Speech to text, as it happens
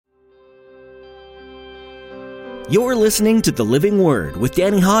You're listening to The Living Word with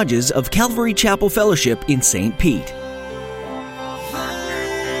Danny Hodges of Calvary Chapel Fellowship in St. Pete.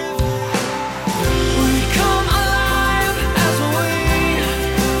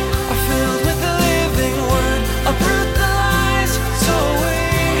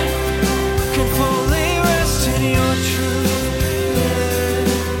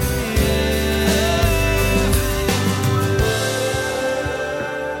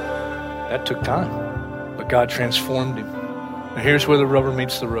 That took time. But God transformed him. Now here's where the rubber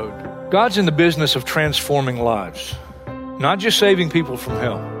meets the road. God's in the business of transforming lives, not just saving people from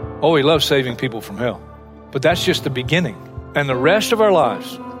hell. Oh, he loves saving people from hell. But that's just the beginning. And the rest of our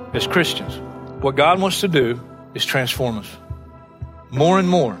lives as Christians, what God wants to do is transform us more and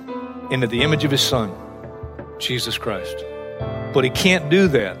more into the image of his Son, Jesus Christ. But he can't do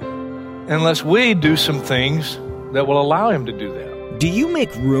that unless we do some things that will allow him to do that. Do you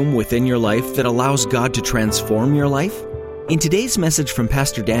make room within your life that allows God to transform your life? In today's message from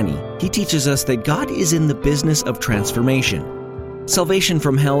Pastor Danny, he teaches us that God is in the business of transformation. Salvation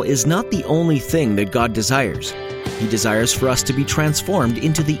from hell is not the only thing that God desires. He desires for us to be transformed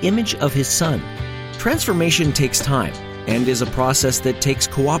into the image of his Son. Transformation takes time and is a process that takes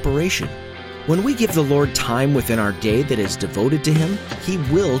cooperation. When we give the Lord time within our day that is devoted to him, he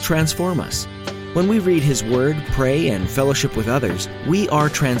will transform us. When we read his word, pray, and fellowship with others, we are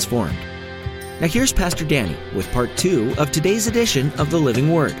transformed. Now here's Pastor Danny with part 2 of today's edition of The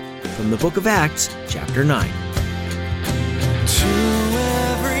Living Word from the book of Acts, chapter 9. To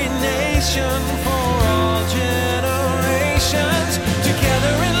every nation, for all generations,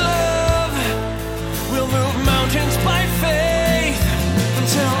 together in love, we'll move mountains by faith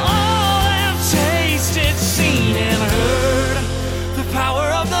until all have tasted, seen, and heard the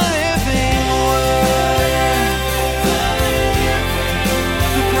power of the living word.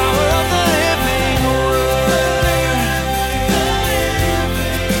 The power of the living word.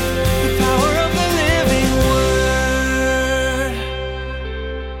 The power of the living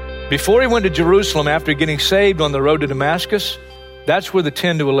word. Before he went to Jerusalem after getting saved on the road to Damascus, that's where the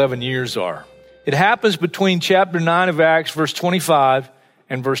 10 to 11 years are. It happens between chapter 9 of Acts, verse 25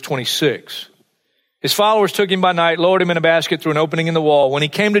 and verse 26. His followers took him by night, lowered him in a basket through an opening in the wall. When he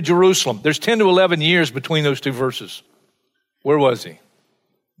came to Jerusalem, there's 10 to 11 years between those two verses. Where was he?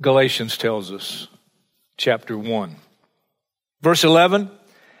 Galatians tells us, chapter 1. Verse 11,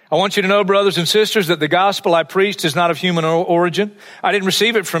 I want you to know, brothers and sisters, that the gospel I preached is not of human origin. I didn't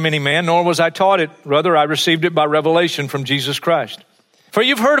receive it from any man, nor was I taught it. Rather, I received it by revelation from Jesus Christ. For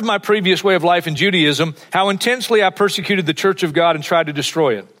you've heard of my previous way of life in Judaism, how intensely I persecuted the church of God and tried to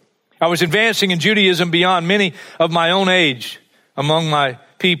destroy it. I was advancing in Judaism beyond many of my own age among my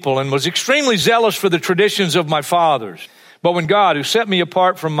people and was extremely zealous for the traditions of my fathers. But when God, who set me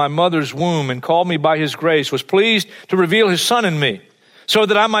apart from my mother's womb and called me by his grace, was pleased to reveal his Son in me so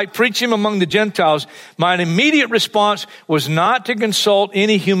that I might preach him among the Gentiles, my immediate response was not to consult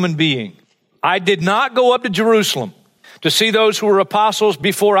any human being. I did not go up to Jerusalem to see those who were apostles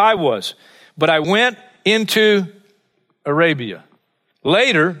before I was, but I went into Arabia.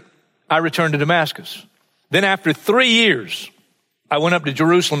 Later, I returned to Damascus. Then after 3 years, I went up to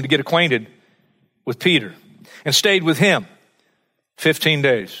Jerusalem to get acquainted with Peter and stayed with him 15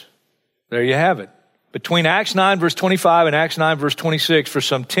 days. There you have it. Between Acts 9 verse 25 and Acts 9 verse 26 for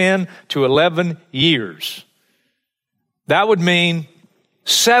some 10 to 11 years. That would mean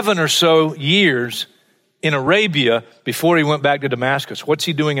 7 or so years in Arabia before he went back to Damascus. What's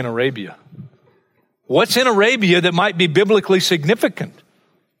he doing in Arabia? What's in Arabia that might be biblically significant?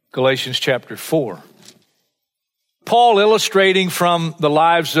 Galatians chapter 4. Paul illustrating from the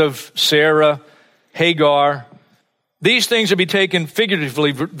lives of Sarah, Hagar. These things will be taken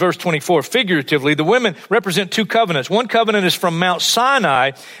figuratively, verse 24. Figuratively, the women represent two covenants. One covenant is from Mount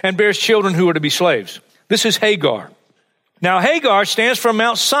Sinai and bears children who are to be slaves. This is Hagar. Now, Hagar stands for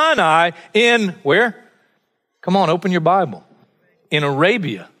Mount Sinai in where? Come on, open your Bible. In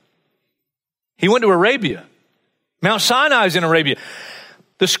Arabia. He went to Arabia. Mount Sinai is in Arabia.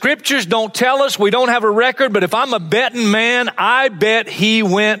 The scriptures don't tell us. We don't have a record, but if I'm a betting man, I bet he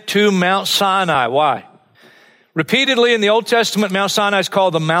went to Mount Sinai. Why? Repeatedly in the Old Testament, Mount Sinai is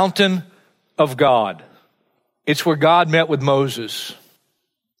called the mountain of God. It's where God met with Moses.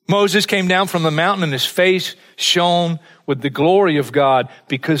 Moses came down from the mountain and his face shone with the glory of God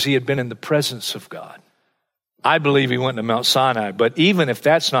because he had been in the presence of God. I believe he went to Mount Sinai, but even if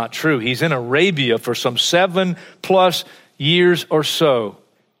that's not true, he's in Arabia for some 7+ years or so,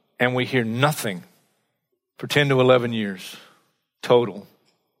 and we hear nothing for 10 to 11 years total.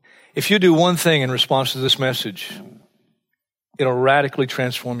 If you do one thing in response to this message, it'll radically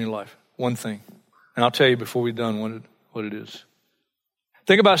transform your life. One thing. And I'll tell you before we're done what it is.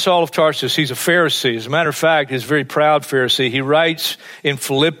 Think about Saul of Tarsus. He's a Pharisee. As a matter of fact, he's a very proud Pharisee. He writes in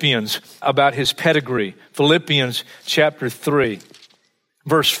Philippians about his pedigree. Philippians chapter 3,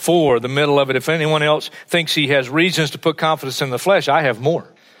 verse 4, the middle of it. If anyone else thinks he has reasons to put confidence in the flesh, I have more.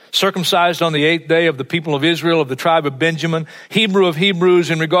 Circumcised on the 8th day of the people of Israel, of the tribe of Benjamin, Hebrew of Hebrews,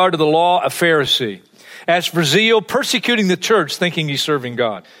 in regard to the law, a Pharisee. As for zeal, persecuting the church, thinking he's serving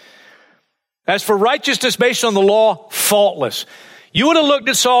God. As for righteousness based on the law, faultless. You would have looked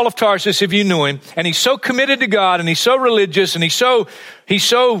at Saul of Tarsus if you knew him, and he's so committed to God, and he's so religious, and he's so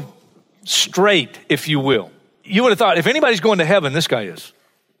straight, if you will. You would have thought, if anybody's going to heaven, this guy is.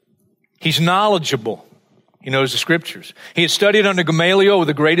 He's knowledgeable. He knows the scriptures. He had studied under Gamaliel,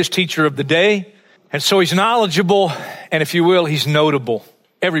 the greatest teacher of the day, and so he's knowledgeable, and if you will, he's notable.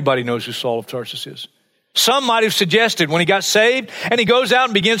 Everybody knows who Saul of Tarsus is. Some might have suggested when he got saved and he goes out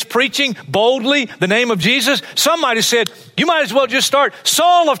and begins preaching boldly the name of Jesus, some might have said, you might as well just start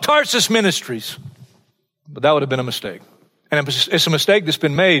Saul of Tarsus Ministries. But that would have been a mistake. And it's a mistake that's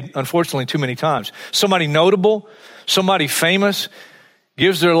been made, unfortunately, too many times. Somebody notable, somebody famous,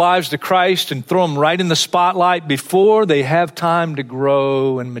 gives their lives to Christ and throw them right in the spotlight before they have time to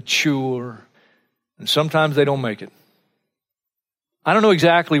grow and mature. And sometimes they don't make it. I don't know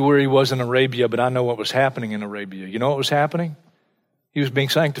exactly where he was in Arabia, but I know what was happening in Arabia. You know what was happening? He was being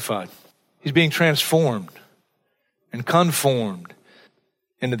sanctified. He's being transformed and conformed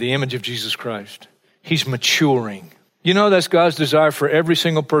into the image of Jesus Christ. He's maturing. You know, that's God's desire for every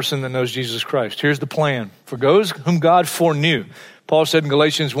single person that knows Jesus Christ. Here's the plan. For those whom God foreknew. Paul said in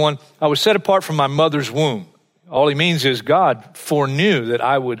Galatians 1, I was set apart from my mother's womb. All he means is God foreknew that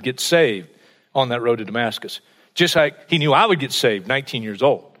I would get saved on that road to Damascus. Just like he knew I would get saved, 19 years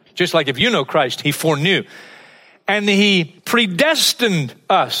old. Just like if you know Christ, he foreknew. And he predestined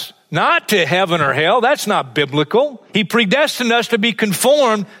us, not to heaven or hell. That's not biblical. He predestined us to be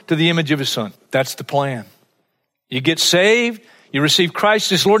conformed to the image of his Son. That's the plan. You get saved, you receive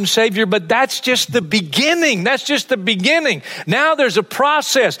Christ as Lord and Savior, but that's just the beginning. That's just the beginning. Now there's a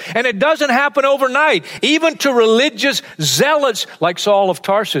process, and it doesn't happen overnight, even to religious zealots like Saul of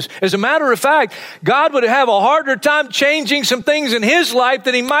Tarsus. As a matter of fact, God would have a harder time changing some things in his life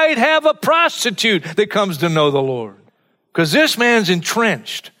than he might have a prostitute that comes to know the Lord. Because this man's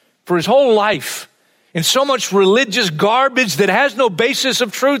entrenched for his whole life in so much religious garbage that has no basis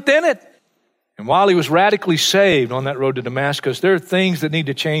of truth in it. And while he was radically saved on that road to Damascus, there are things that need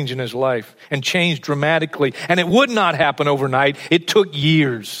to change in his life and change dramatically. And it would not happen overnight. It took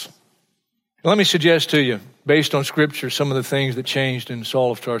years. Let me suggest to you, based on Scripture, some of the things that changed in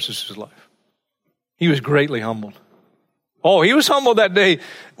Saul of Tarsus' life. He was greatly humbled. Oh, he was humbled that day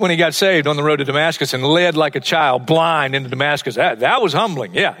when he got saved on the road to Damascus and led like a child blind into Damascus. That was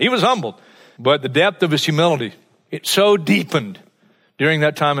humbling. Yeah, he was humbled. But the depth of his humility, it so deepened during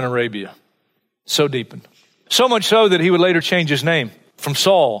that time in Arabia. So deepened. So much so that he would later change his name from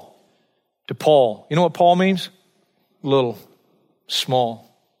Saul to Paul. You know what Paul means? Little,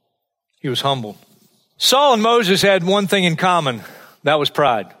 small. He was humble. Saul and Moses had one thing in common. That was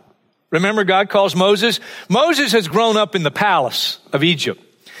pride. Remember, God calls Moses? Moses has grown up in the palace of Egypt.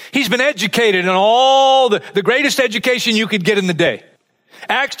 He's been educated in all the greatest education you could get in the day.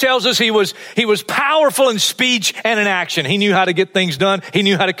 Acts tells us he was powerful in speech and in action. He knew how to get things done. He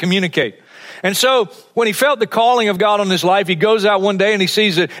knew how to communicate. And so when he felt the calling of God on his life, he goes out one day and he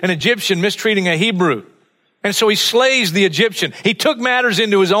sees an Egyptian mistreating a Hebrew. And so he slays the Egyptian. He took matters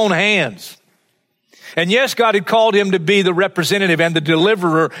into his own hands. And yes, God had called him to be the representative and the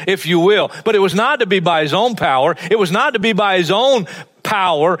deliverer, if you will. But it was not to be by his own power. It was not to be by his own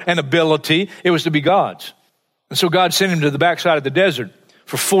power and ability. It was to be God's. And so God sent him to the backside of the desert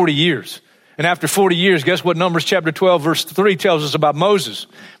for 40 years. And after 40 years, guess what Numbers chapter 12, verse 3 tells us about Moses?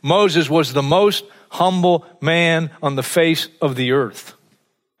 Moses was the most humble man on the face of the earth.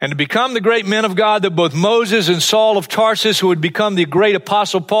 And to become the great men of God that both Moses and Saul of Tarsus, who would become the great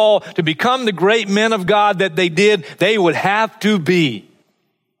apostle Paul, to become the great men of God that they did, they would have to be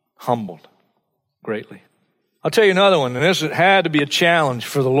humbled greatly. I'll tell you another one, and this had to be a challenge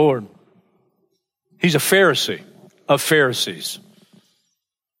for the Lord. He's a Pharisee of Pharisees.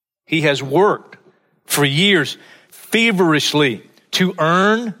 He has worked for years feverishly to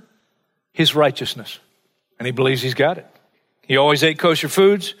earn his righteousness. And he believes he's got it. He always ate kosher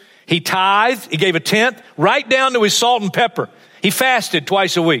foods. He tithed. He gave a tenth right down to his salt and pepper. He fasted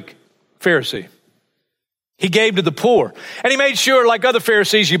twice a week. Pharisee. He gave to the poor. And he made sure, like other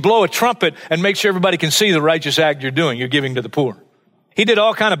Pharisees, you blow a trumpet and make sure everybody can see the righteous act you're doing. You're giving to the poor. He did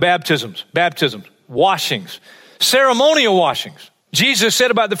all kind of baptisms, washings, ceremonial washings. Jesus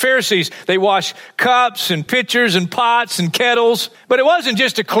said about the Pharisees, they wash cups and pitchers and pots and kettles. But it wasn't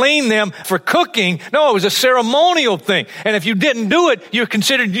just to clean them for cooking. No, it was a ceremonial thing. And if you didn't do it, you're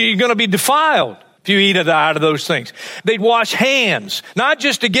considered you're going to be defiled if you eat out of those things. They'd wash hands, not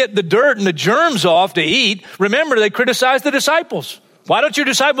just to get the dirt and the germs off to eat. Remember, they criticized the disciples. Why don't your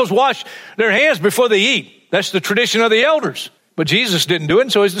disciples wash their hands before they eat? That's the tradition of the elders. But Jesus didn't do it,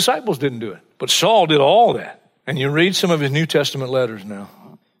 and so his disciples didn't do it. But Saul did all that. And you read some of his New Testament letters now.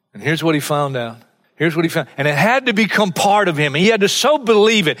 And here's what he found out. Here's what he found. And it had to become part of him. He had to so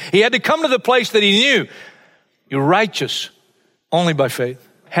believe it. He had to come to the place that he knew you're righteous only by faith.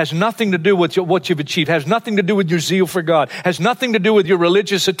 Has nothing to do with what you've achieved. Has nothing to do with your zeal for God. Has nothing to do with your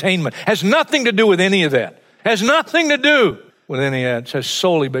religious attainment. Has nothing to do with any of that. Has nothing to do with any of that. It says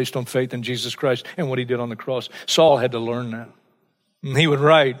solely based on faith in Jesus Christ and what he did on the cross. Saul had to learn that. And he would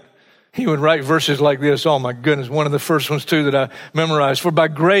write verses like this. Oh my goodness. One of the first ones too that I memorized. For by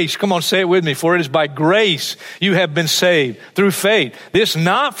grace, come on, say it with me. For it is by grace you have been saved through faith. This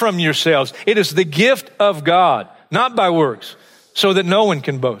not from yourselves. It is the gift of God, not by works, so that no one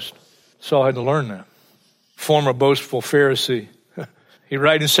can boast. Saul had to learn that. Former boastful Pharisee. He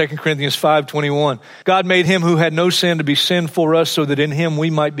writes in 2 Corinthians 5:21, God made him who had no sin to be sin for us so that in him we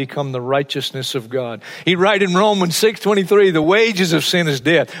might become the righteousness of God. He writes in Romans 6:23, the wages of sin is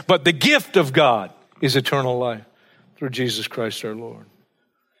death, but the gift of God is eternal life through Jesus Christ our Lord.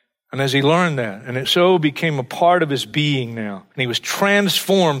 And as he learned that, and it so became a part of his being now, and he was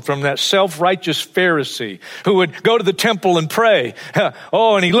transformed from that self-righteous Pharisee who would go to the temple and pray.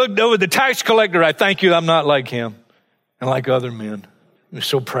 Oh, and he looked over the tax collector. I thank you, I'm not like him and like other men. He was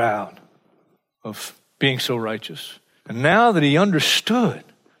so proud of being so righteous. And now that he understood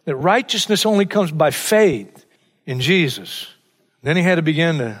that righteousness only comes by faith in Jesus, then he had to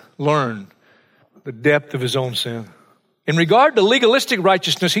begin to learn the depth of his own sin. In regard to legalistic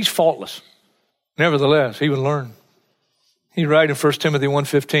righteousness, he's faultless. Nevertheless, he would learn. He writes in 1 Timothy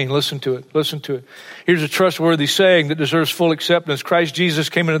 1:15, listen to it. Here's a trustworthy saying that deserves full acceptance. Christ Jesus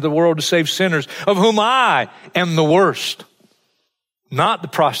came into the world to save sinners, of whom I am the worst. Not the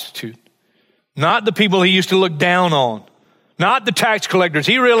prostitute, not the people he used to look down on, not the tax collectors.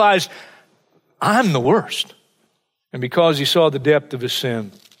 He realized, I'm the worst. And because he saw the depth of his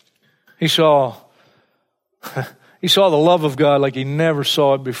sin, he saw the love of God like he never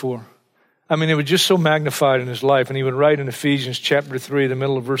saw it before. I mean, it was just so magnified in his life. And he would write in Ephesians chapter 3, the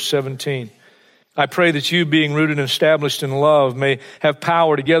middle of verse 17, I pray that you, being rooted and established in love, may have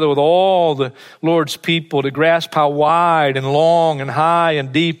power together with all the Lord's people to grasp how wide and long and high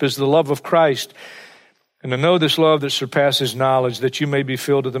and deep is the love of Christ, and to know this love that surpasses knowledge, that you may be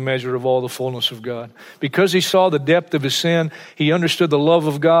filled to the measure of all the fullness of God. Because he saw the depth of his sin, he understood the love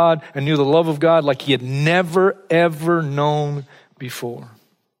of God and knew the love of God like he had never, ever known before.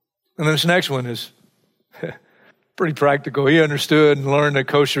 And then this next one is pretty practical. He understood and learned that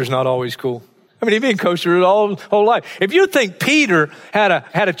kosher is not always cool. I mean, he'd been kosher his whole life. If you think Peter had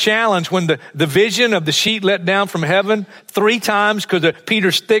a challenge when the vision of the sheet let down from heaven 3 times because of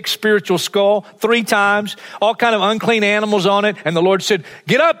Peter's thick spiritual skull, 3 times, all kind of unclean animals on it. And the Lord said,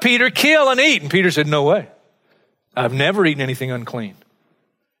 get up, Peter, kill and eat. And Peter said, no way. I've never eaten anything unclean.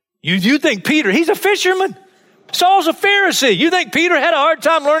 You think Peter, he's a fisherman. Saul's a Pharisee. You think Peter had a hard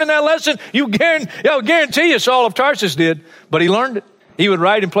time learning that lesson? I'll guarantee you Saul of Tarsus did, but he learned it. He would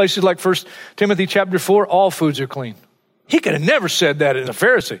write in places like 1 Timothy chapter 4, all foods are clean. He could have never said that as a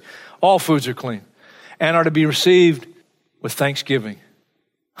Pharisee. All foods are clean and are to be received with thanksgiving.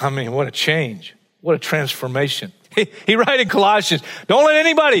 I mean, what a change. What a transformation. He writes in Colossians, don't let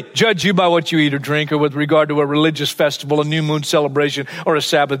anybody judge you by what you eat or drink or with regard to a religious festival, a new moon celebration, or a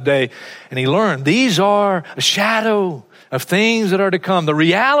Sabbath day. And he learned these are a shadow of things that are to come. The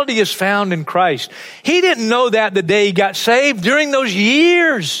reality is found in Christ. He didn't know that the day he got saved. During those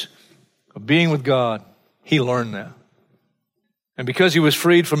years of being with God, he learned that. And because he was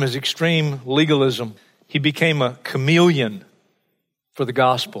freed from his extreme legalism, he became a chameleon for the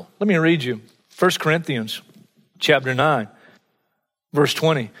gospel. Let me read you 1 Corinthians chapter 9, verse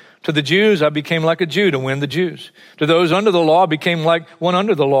 20. To the Jews, I became like a Jew to win the Jews. To those under the law, I became like one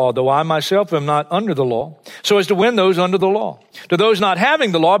under the law, though I myself am not under the law, so as to win those under the law. To those not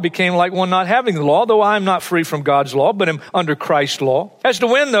having the law, I became like one not having the law, though I am not free from God's law, but am under Christ's law, as to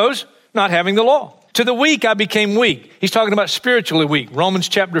win those not having the law. To the weak, I became weak. He's talking about spiritually weak. Romans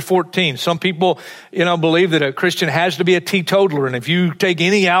chapter 14. Some people, believe that a Christian has to be a teetotaler, and if you take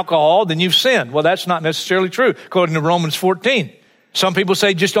any alcohol, then you've sinned. Well, that's not necessarily true, according to Romans 14. Some people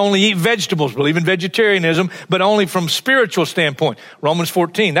say just only eat vegetables, believe in vegetarianism, but only from spiritual standpoint. Romans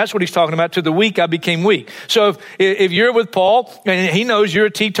 14, that's what he's talking about. To the weak, I became weak. So if you're with Paul and he knows you're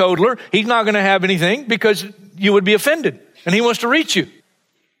a teetotaler, he's not going to have anything because you would be offended and he wants to reach you.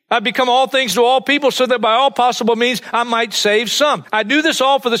 I become all things to all people so that by all possible means I might save some. I do this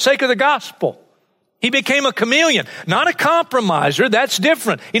all for the sake of the gospel. He became a chameleon, not a compromiser. That's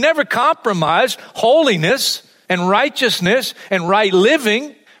different. He never compromised holiness and righteousness and right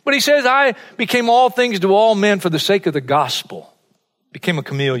living. But he says, I became all things to all men for the sake of the gospel. Became a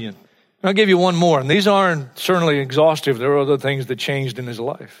chameleon. And I'll give you one more. And these aren't certainly exhaustive. There are other things that changed in his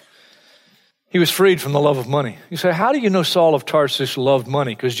life. He was freed from the love of money. You say, how do you know Saul of Tarsus loved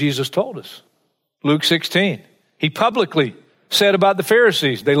money? Because Jesus told us. Luke 16. He publicly said about the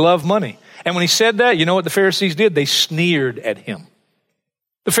Pharisees, they love money. And when he said that, you know what the Pharisees did? They sneered at him.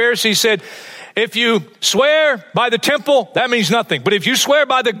 The Pharisees said, if you swear by the temple, that means nothing. But if you swear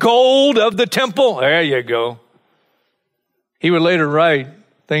by the gold of the temple, there you go. He would later write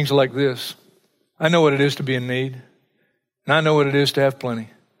things like this. I know what it is to be in need. And I know what it is to have plenty.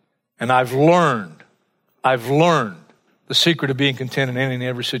 And I've learned the secret of being content in any and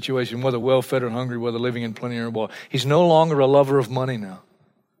every situation, whether well-fed or hungry, whether living in plenty or want. He's no longer a lover of money now.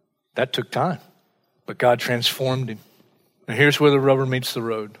 That took time, but God transformed him. And here's where the rubber meets the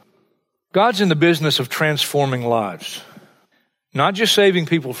road. God's in the business of transforming lives, not just saving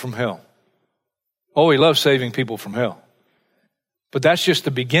people from hell. Oh, he loves saving people from hell. But that's just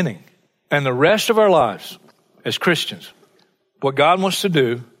the beginning. And the rest of our lives as Christians, what God wants to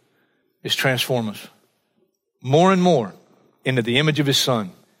do is transform us more and more into the image of his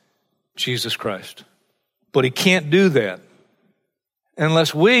Son, Jesus Christ. But he can't do that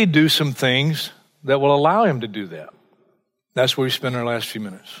unless we do some things that will allow him to do that. That's where we spend our last few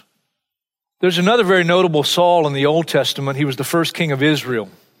minutes. There's another very notable Saul in the Old Testament. He was the first king of Israel.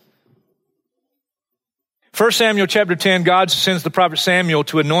 1 Samuel chapter 10, God sends the prophet Samuel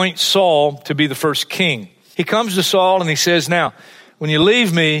to anoint Saul to be the first king. He comes to Saul and he says, now, when you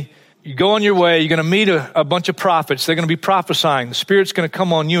leave me, you go on your way, you're going to meet a bunch of prophets. They're going to be prophesying. The Spirit's going to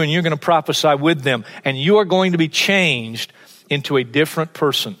come on you and you're going to prophesy with them. And you are going to be changed into a different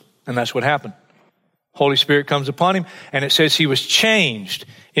person. And that's what happened. Holy Spirit comes upon him and it says he was changed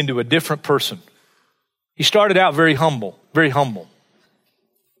into a different person. He started out very humble.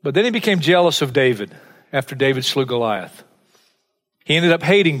 But then he became jealous of David after David slew Goliath. He ended up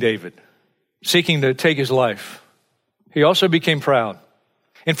hating David, seeking to take his life. He also became proud.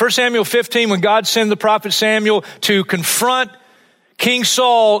 In 1 Samuel 15, when God sent the prophet Samuel to confront King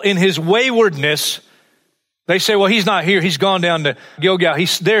Saul in his waywardness, they say, well, he's not here. He's gone down to Gilgal.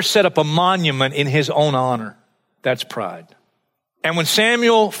 He's there set up a monument in his own honor. That's pride. And when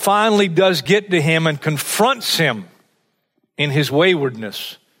Samuel finally does get to him and confronts him in his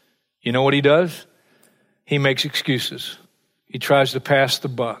waywardness, you know what he does? He makes excuses. He tries to pass the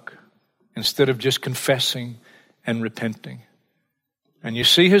buck instead of just confessing and repenting. And you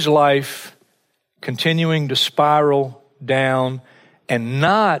see his life continuing to spiral down and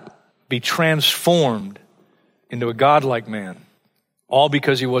not be transformed into a godlike man, all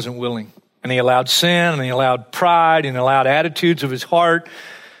because he wasn't willing. And he allowed sin, and he allowed pride, and he allowed attitudes of his heart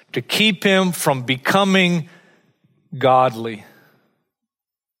to keep him from becoming godly.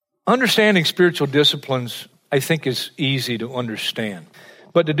 Understanding spiritual disciplines, I think, is easy to understand.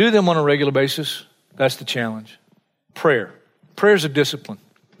 But to do them on a regular basis, that's the challenge. Prayer. Prayer is a discipline.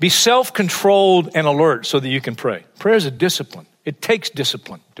 Be self-controlled and alert so that you can pray. Prayer is a discipline. It takes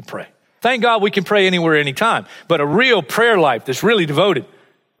discipline to pray. Thank God we can pray anywhere, anytime. But a real prayer life that's really devoted,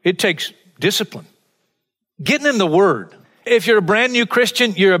 it takes discipline. Getting in the Word. If you're a brand new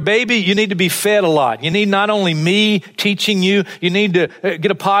Christian, you're a baby, you need to be fed a lot. You need not only me teaching you, you need to get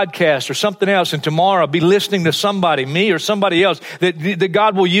a podcast or something else, and tomorrow be listening to somebody, me or somebody else, that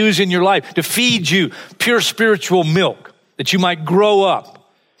God will use in your life to feed you pure spiritual milk, that you might grow up.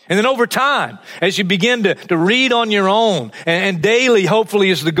 And then over time, as you begin to read on your own, and daily hopefully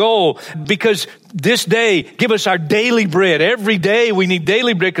is the goal, because this day, give us our daily bread. Every day we need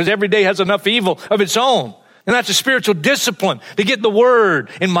daily bread because every day has enough evil of its own. And that's a spiritual discipline, to get the Word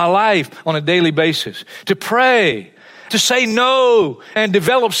in my life on a daily basis, to pray, to say no and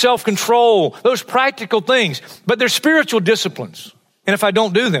develop self-control, those practical things. But they're spiritual disciplines. And if I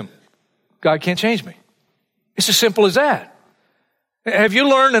don't do them, God can't change me. It's as simple as that. Have you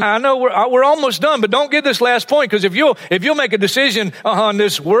learned, and I know we're almost done, but don't get this last point, because if you'll make a decision on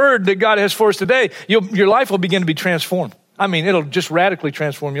this Word that God has for us today, your life will begin to be transformed. I mean, it'll just radically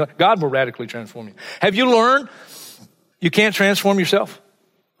transform you. God will radically transform you. Have you learned you can't transform yourself?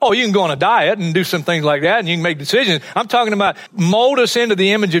 Oh, you can go on a diet and do some things like that, and you can make decisions. I'm talking about mold us into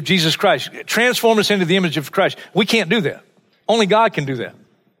the image of Jesus Christ, transform us into the image of Christ. We can't do that. Only God can do that.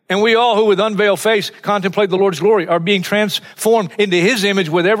 And we all who with unveiled face contemplate the Lord's glory are being transformed into his image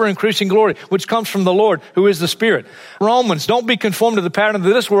with ever increasing glory, which comes from the Lord, who is the Spirit. Romans, don't be conformed to the pattern of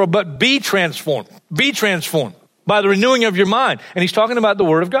this world, but be transformed. Be transformed by the renewing of your mind. And he's talking about the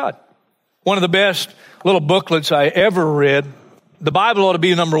Word of God. One of the best little booklets I ever read. The Bible ought to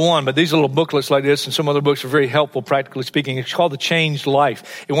be number one, but these little booklets like this and some other books are very helpful, practically speaking. It's called The Changed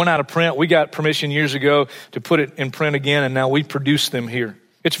Life. It went out of print. We got permission years ago to put it in print again, and now we produce them here.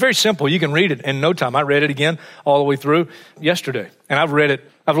 It's very simple. You can read it in no time. I read it again all the way through yesterday, and I've read it.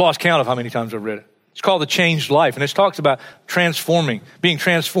 I've lost count of how many times I've read it. It's called The Changed Life, and it talks about being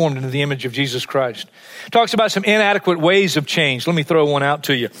transformed into the image of Jesus Christ. It talks about some inadequate ways of change. Let me throw one out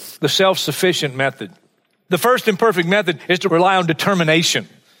to you. The self-sufficient method. The first imperfect method is to rely on determination.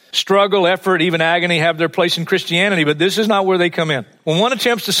 Struggle, effort, even agony have their place in Christianity, but this is not where they come in. When one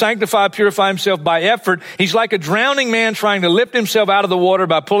attempts to sanctify, purify himself by effort, he's like a drowning man trying to lift himself out of the water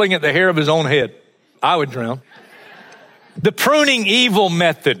by pulling at the hair of his own head. I would drown. The pruning evil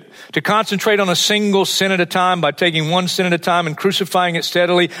method, to concentrate on a single sin at a time by taking one sin at a time and crucifying it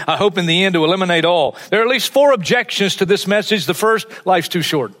steadily. I hope in the end to eliminate all. There are at least 4 objections to this message. The first, life's too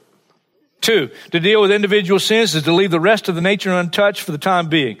short. 2, to deal with individual sins is to leave the rest of the nature untouched for the time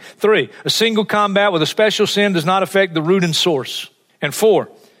being. 3, a single combat with a special sin does not affect the root and source. And 4,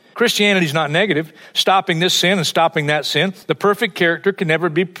 Christianity is not negative. Stopping this sin and stopping that sin. The perfect character can never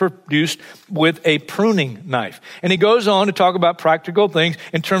be produced with a pruning knife. And he goes on to talk about practical things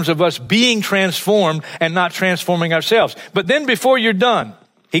in terms of us being transformed and not transforming ourselves. But then before you're done,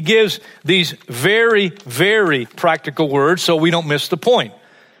 he gives these very, very practical words so we don't miss the point.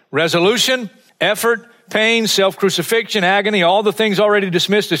 Resolution, effort, pain, self-crucifixion, agony, all the things already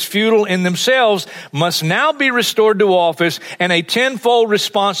dismissed as futile in themselves must now be restored to office and a tenfold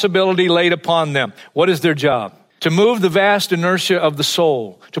responsibility laid upon them. What is their job? To move the vast inertia of the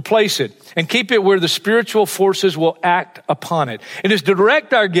soul, to place it and keep it where the spiritual forces will act upon it. It is to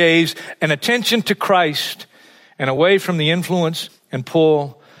direct our gaze and attention to Christ and away from the influence and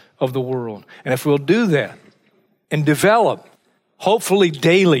pull of the world. And if we'll do that and develop, hopefully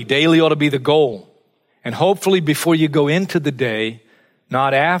daily ought to be the goal. And hopefully before you go into the day,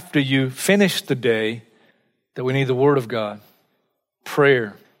 not after you finish the day, that we need the Word of God.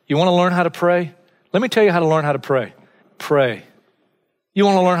 Prayer. You want to learn how to pray? Let me tell you how to learn how to pray. Pray. You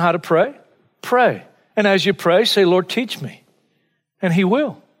want to learn how to pray? Pray. And as you pray, say, Lord, teach me. And he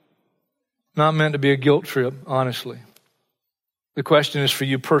will. Not meant to be a guilt trip, honestly. The question is for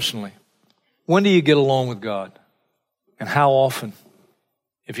you personally. When do you get along with God? And how often?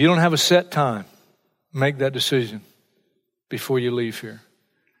 If you don't have a set time, make that decision before you leave here.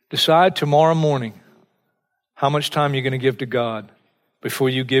 Decide tomorrow morning how much time you're going to give to God before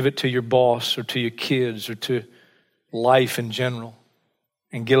you give it to your boss or to your kids or to life in general.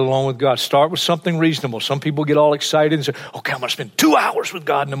 And get along with God. Start with something reasonable. Some people get all excited and say, okay, I'm going to spend 2 hours with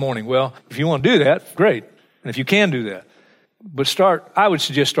God in the morning. Well, if you want to do that, great. And if you can do that. But I would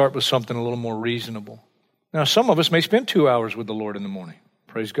suggest start with something a little more reasonable. Now, some of us may spend 2 hours with the Lord in the morning.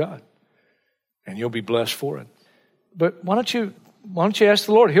 Praise God. And you'll be blessed for it. But why don't you ask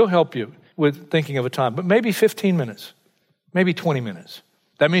the Lord? He'll help you with thinking of a time. But maybe 15 minutes, maybe 20 minutes.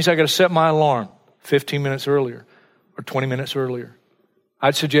 That means I got to set my alarm 15 minutes earlier or 20 minutes earlier.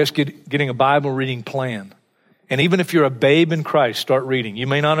 I'd suggest getting a Bible reading plan. And even if you're a babe in Christ, start reading. You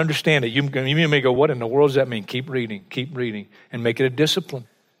may not understand it. You may go, what in the world does that mean? Keep reading, and make it a discipline.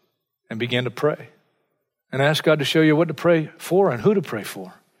 And begin to pray. And ask God to show you what to pray for and who to pray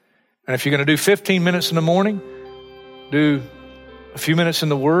for. And if you're going to do 15 minutes in the morning, do a few minutes in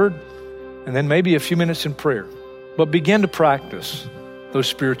the Word, and then maybe a few minutes in prayer. But begin to practice those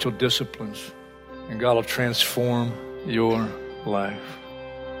spiritual disciplines, and God will transform your life.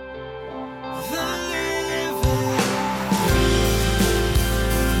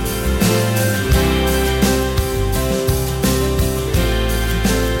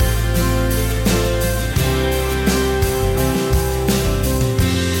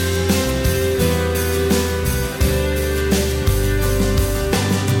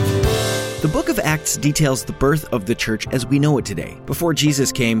 The book of Acts details the birth of the church as we know it today. Before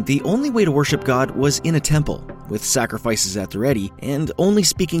Jesus came, the only way to worship God was in a temple. with sacrifices at the ready, and only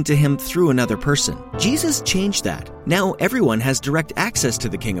speaking to him through another person. Jesus changed that. Now everyone has direct access to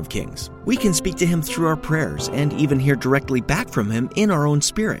the King of Kings. We can speak to him through our prayers and even hear directly back from him in our own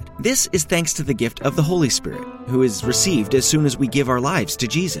spirit. This is thanks to the gift of the Holy Spirit, who is received as soon as we give our lives to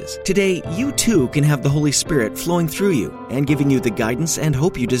Jesus. Today, you too can have the Holy Spirit flowing through you and giving you the guidance and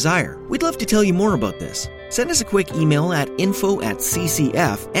hope you desire. We'd love to tell you more about this. Send us a quick email at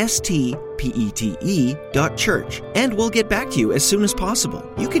info@ccfstpete.church, and we'll get back to you as soon as possible.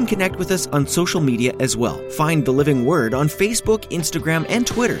 You can connect with us on social media as well. Find The Living Word on Facebook, Instagram, and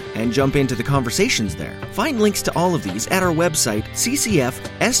Twitter, and jump into the conversations there. Find links to all of these at our website,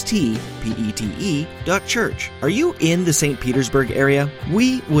 ccfstpete.church. Are you in the St. Petersburg area?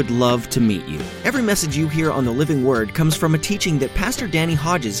 We would love to meet you. Every message you hear on The Living Word comes from a teaching that Pastor Danny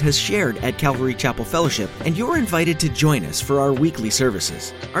Hodges has shared at Calvary Chapel Fellowship, and you're invited to join us for our weekly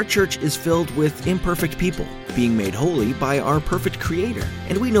services. Our church is filled with imperfect people, being made holy by our perfect Creator,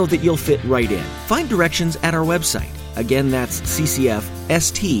 and we know that you'll fit right in. Find directions at our website. Again, that's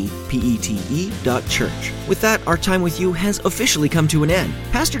ccfstpete.church. With that, our time with you has officially come to an end.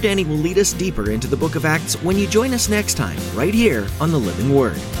 Pastor Danny will lead us deeper into the book of Acts when you join us next time, right here on The Living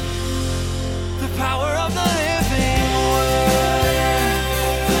Word.